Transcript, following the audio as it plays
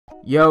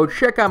Yo,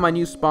 check out my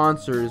new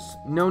sponsors.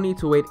 No need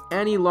to wait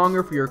any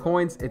longer for your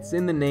coins. It's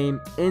in the name,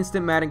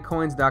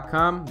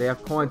 instantmaddencoins.com. They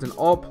have coins on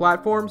all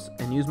platforms,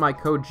 and use my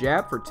code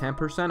JAB for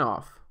 10%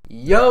 off.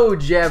 Yo,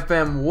 Jab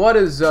fam, what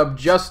is up?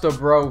 Just a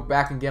bro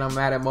back again on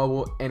Madden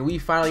Mobile, and we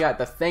finally got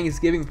the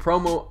Thanksgiving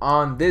promo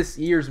on this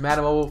year's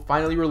Madden Mobile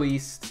finally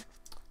released.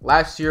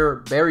 Last year,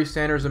 Barry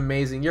Sanders,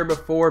 amazing. Year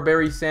before,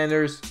 Barry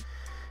Sanders,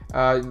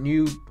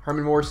 new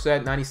Herman Moore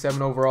set,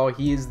 97 overall.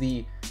 He is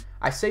the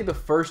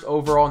first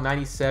overall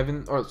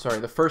 97, or sorry,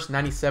 the first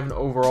 97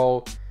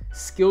 overall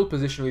skilled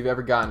position we've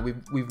ever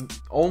gotten. We've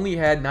only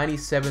had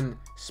 97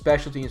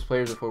 special teams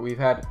players before. We've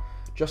had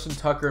Justin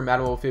Tucker in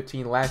Madden Mobile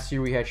 15. Last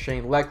year we had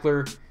Shane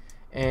Leckler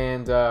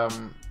and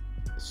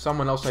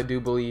someone else, I do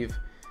believe.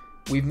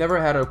 We've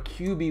never had a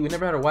QB, we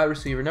never had a wide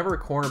receiver, never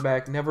a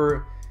cornerback,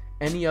 never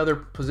any other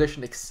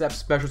position except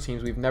special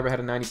teams. We've never had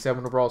a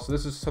 97 overall, so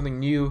this is something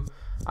new.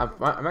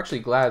 I'm actually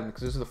glad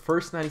because this is the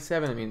first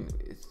 97. I mean,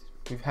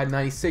 we've had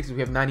 96s,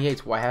 we have 98s.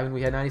 Why haven't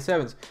we had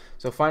 97s?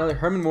 So finally,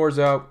 Herman Moore's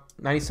out,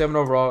 97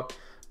 overall.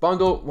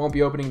 Bundle, won't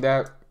be opening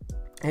that.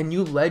 And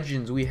new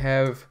legends, we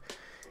have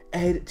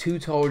Ed Too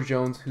Tall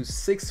Jones, who's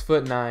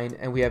 6'9",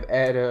 and we have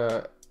Ed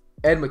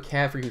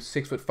McCaffrey, who's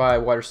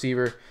 6'5", wide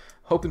receiver.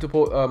 Hoping to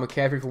pull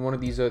McCaffrey from one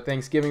of these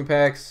Thanksgiving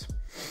packs.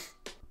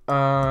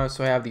 So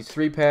I have these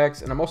 3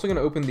 packs, and I'm also going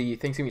to open the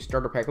Thanksgiving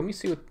starter pack. Let me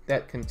see what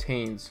that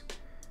contains.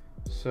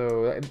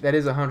 So that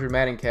is 100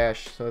 Madden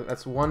cash, so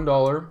that's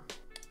 $1.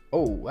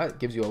 Oh, that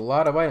gives you a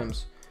lot of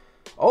items.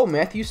 Oh,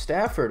 Matthew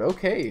Stafford.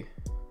 Okay.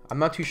 I'm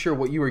not too sure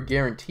what you were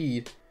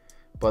guaranteed,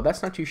 but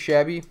that's not too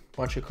shabby.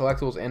 Bunch of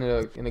collectibles and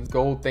a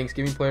gold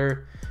Thanksgiving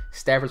player.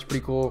 Stafford's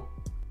pretty cool.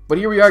 But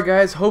here we are,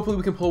 guys. Hopefully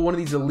we can pull one of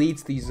these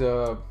elites, these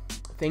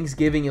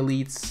Thanksgiving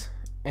elites.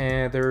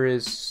 And there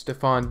is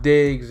Stephon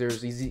Diggs.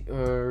 There's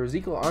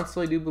Ezekiel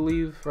Ansah, I do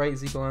believe, right?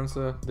 Ezekiel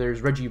Ansah.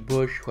 There's Reggie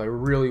Bush, who I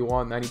really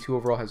want. 92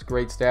 overall, has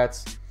great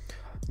stats.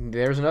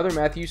 There's another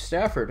Matthew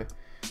Stafford.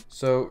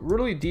 So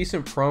really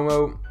decent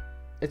promo.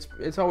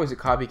 It's always a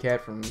copycat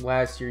from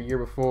last year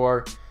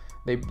before.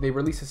 They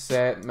release a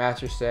set,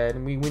 master set,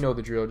 and we know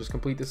the drill. Just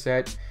complete the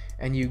set,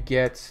 and you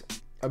get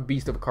a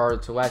beast of a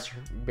card. So last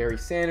year, Barry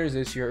Sanders.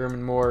 This year,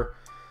 Herman Moore.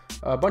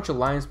 A bunch of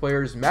Lions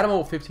players. Madden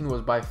Mobile 15 was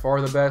by far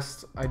the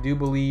best. I do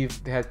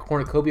believe they had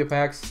cornucopia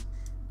packs.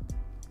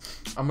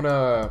 I'm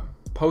gonna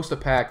post a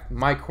pack,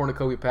 my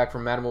cornucopia pack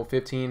from Madden Mobile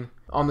 15,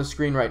 on the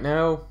screen right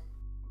now.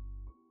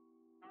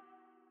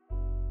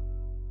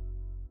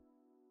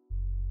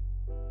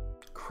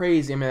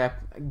 Crazy. I mean,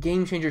 that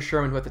game changer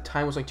Sherman, who at the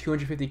time was like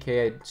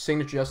 250k, had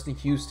signature Justin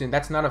Houston.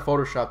 That's not a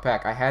Photoshop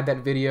pack. I had that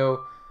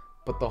video,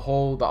 but the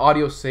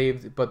audio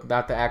saved, but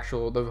not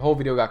the whole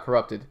video got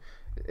corrupted.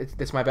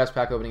 It's my best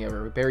pack opening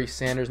ever. Barry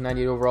Sanders,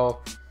 98 overall.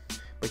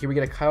 But here we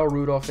get a Kyle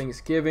Rudolph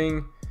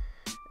Thanksgiving,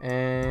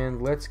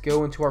 and let's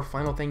go into our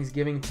final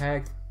Thanksgiving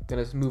pack.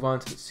 Gonna move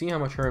on to see how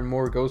much Herman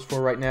Moore goes for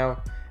right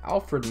now.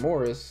 Alfred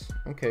Morris.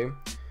 Okay.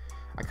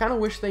 I kind of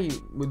wish they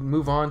would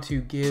move on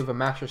to give a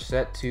master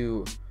set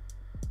to,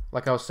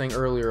 like I was saying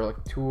earlier,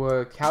 like to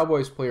a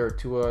Cowboys player,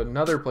 to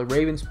another player,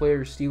 Ravens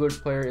player, Steelers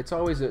player. It's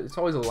always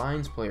a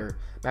Lions player.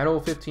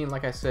 Madden 15,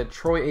 like I said,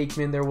 Troy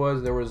Aikman. There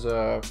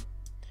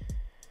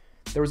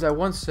was that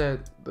one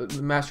set, the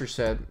master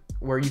set,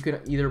 where you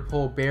could either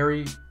pull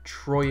Barry,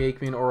 Troy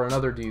Aikman, or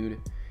another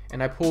dude.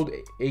 And I pulled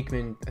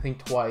Aikman, I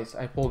think, twice.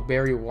 I pulled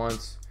Barry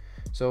once.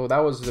 So that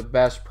was the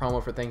best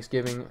promo for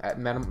Thanksgiving.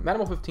 Madden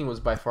Mobile 15 was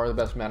by far the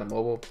best Madden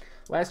Mobile.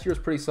 Last year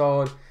was pretty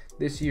solid.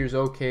 This year's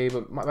okay,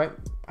 but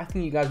I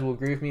think you guys will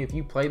agree with me. If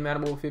you played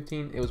Madden Mobile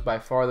 15, it was by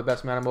far the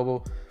best Madden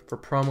Mobile for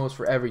promos,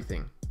 for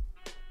everything.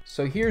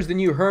 So here's the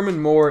new Herman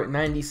Moore,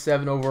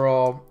 97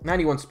 overall,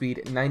 91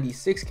 speed,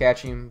 96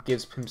 catching.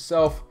 Gives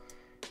himself,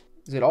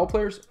 is it all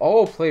players?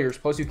 All players,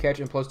 plus 2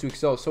 catching, plus 2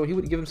 excel. So he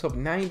would give himself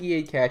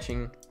 98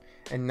 catching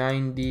and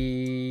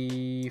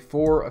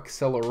 94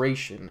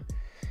 acceleration.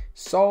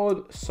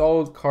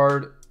 Solid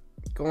card.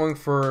 Going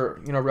for,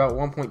 about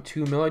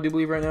 1.2 mil, I do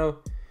believe right now.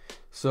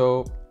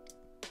 So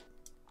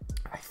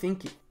I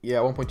think, yeah,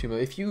 1.2 mil.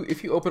 If you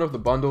open up the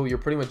bundle, you're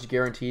pretty much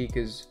guaranteed,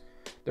 because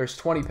there's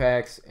 20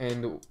 packs,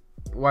 and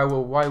what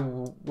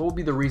will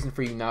be the reason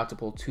for you not to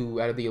pull 2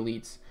 out of the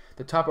elites?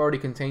 The top already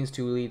contains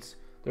 2 elites.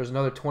 There's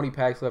another 20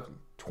 packs left,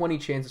 20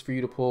 chances for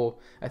you to pull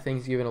a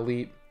Thanksgiving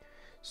elite.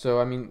 So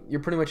I mean,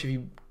 you're pretty much, if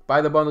you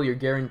buy the bundle, you're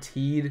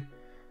guaranteed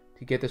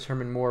to get this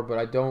Herman Moore. But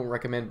I don't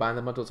recommend buying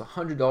the bundle. It's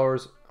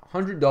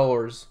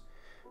 $100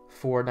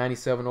 for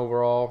 97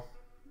 overall.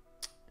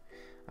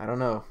 I don't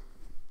know.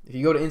 If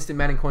you go to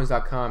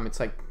instantmaddencoins.com, it's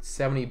like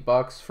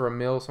 $70 for a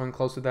mil, something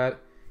close to that.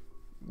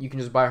 You can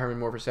just buy Herman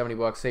Moore for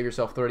 $70. Save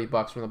yourself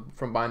 $30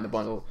 from buying the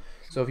bundle.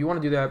 So if you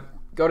want to do that,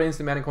 go to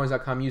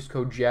instantmaddencoins.com. Use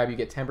code JAB. You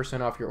get 10%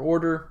 off your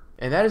order.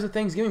 And that is a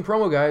Thanksgiving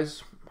promo,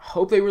 guys.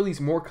 Hope they release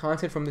more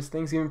content from this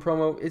Thanksgiving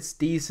promo. It's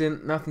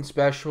decent, nothing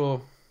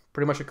special.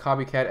 Pretty much a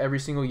copycat every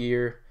single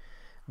year.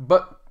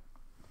 But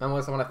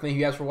nonetheless, I want to thank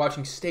you guys for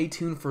watching. Stay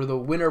tuned for the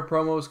winter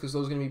promos, because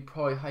those are going to be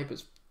probably hype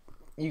as...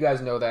 You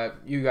guys know that.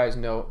 You guys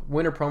know.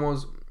 Winter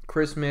promos,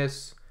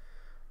 Christmas,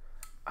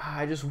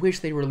 I just wish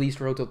they released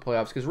Road to the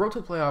Playoffs, because Road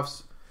to the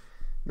Playoffs,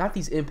 not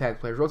these impact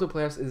players. Road to the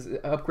Playoffs is an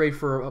upgrade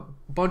for a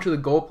bunch of the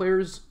gold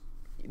players.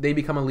 They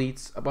become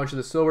elites. A bunch of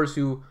the silvers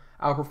who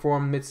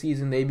outperform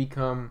midseason, they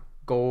become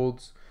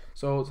golds.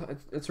 So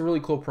it's a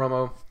really cool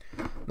promo.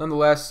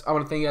 Nonetheless, I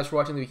want to thank you guys for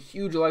watching. Leave a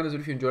huge like on this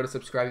video if you enjoyed it.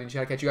 Subscribe to the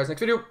channel. Catch you guys next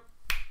video.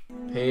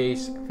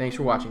 Peace. Thanks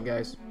for watching,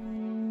 guys.